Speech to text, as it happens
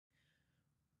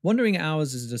Wandering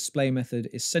hours as a display method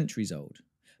is centuries old,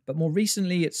 but more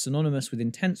recently it's synonymous with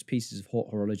intense pieces of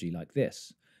horology like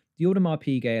this, the Audemars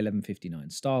Piguet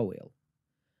 1159 star wheel.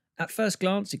 At first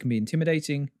glance, it can be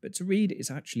intimidating, but to read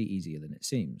it's actually easier than it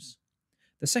seems.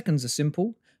 The seconds are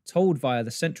simple, told via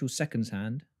the central seconds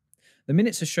hand. The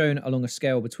minutes are shown along a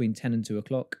scale between 10 and 2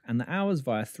 o'clock, and the hours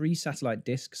via three satellite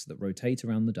discs that rotate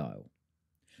around the dial.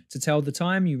 To tell the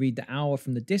time, you read the hour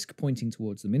from the disc pointing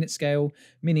towards the minute scale,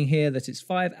 meaning here that it's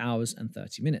 5 hours and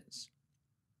 30 minutes.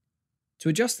 To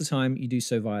adjust the time, you do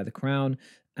so via the crown,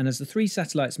 and as the three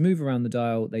satellites move around the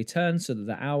dial, they turn so that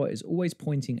the hour is always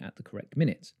pointing at the correct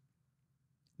minute.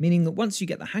 Meaning that once you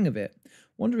get the hang of it,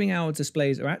 wandering hour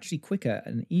displays are actually quicker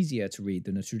and easier to read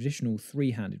than a traditional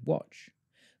three-handed watch.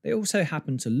 They also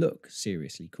happen to look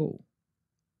seriously cool.